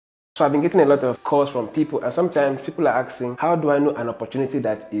So I've been getting a lot of calls from people, and sometimes people are asking, how do I know an opportunity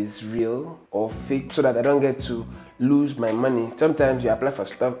that is real or fake so that I don't get to lose my money? Sometimes you apply for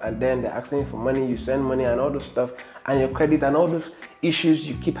stuff and then they're asking for money, you send money and all those stuff, and your credit and all those issues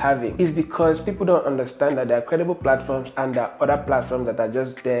you keep having. It's because people don't understand that there are credible platforms and there are other platforms that are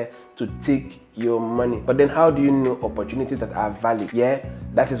just there to take your money. But then how do you know opportunities that are valid? Yeah,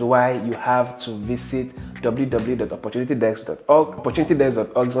 that is why you have to visit www.opportunitydesk.org.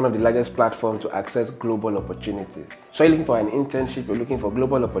 Opportunitydesk.org is one of the largest platforms to access global opportunities. So you're looking for an internship, you're looking for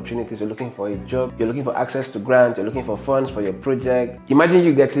global opportunities, you're looking for a job, you're looking for access to grants, you're looking for funds for your project. Imagine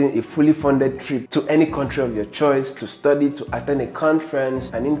you getting a fully funded trip to any country of your choice to study, to attend a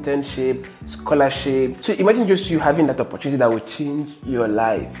conference, an internship, scholarship. So imagine just you having that opportunity that will change your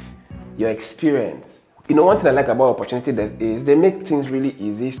life, your experience. You know, one thing I like about Opportunity Desk is they make things really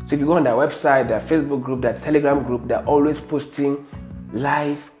easy. So if you go on their website, their Facebook group, their Telegram group, they're always posting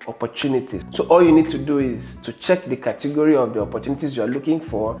live opportunities. So all you need to do is to check the category of the opportunities you're looking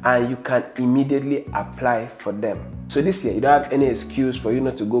for and you can immediately apply for them. So this year, you don't have any excuse for you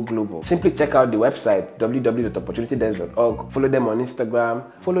not to go global. Simply check out the website www.opportunitydesk.org, follow them on Instagram,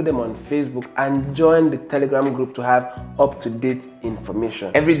 follow them on Facebook, and join the Telegram group to have up-to-date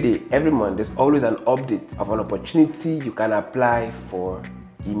information. Every day, every month, there's always an update of an opportunity you can apply for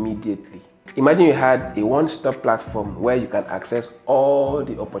immediately. Imagine you had a one-stop platform where you can access all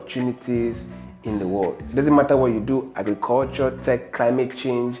the opportunities in the world. It doesn't matter what you do, agriculture, tech, climate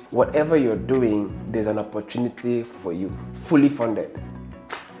change, whatever you're doing, there's an opportunity for you, fully funded.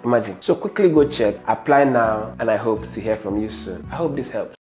 Imagine. So quickly go check, apply now, and I hope to hear from you soon. I hope this helps.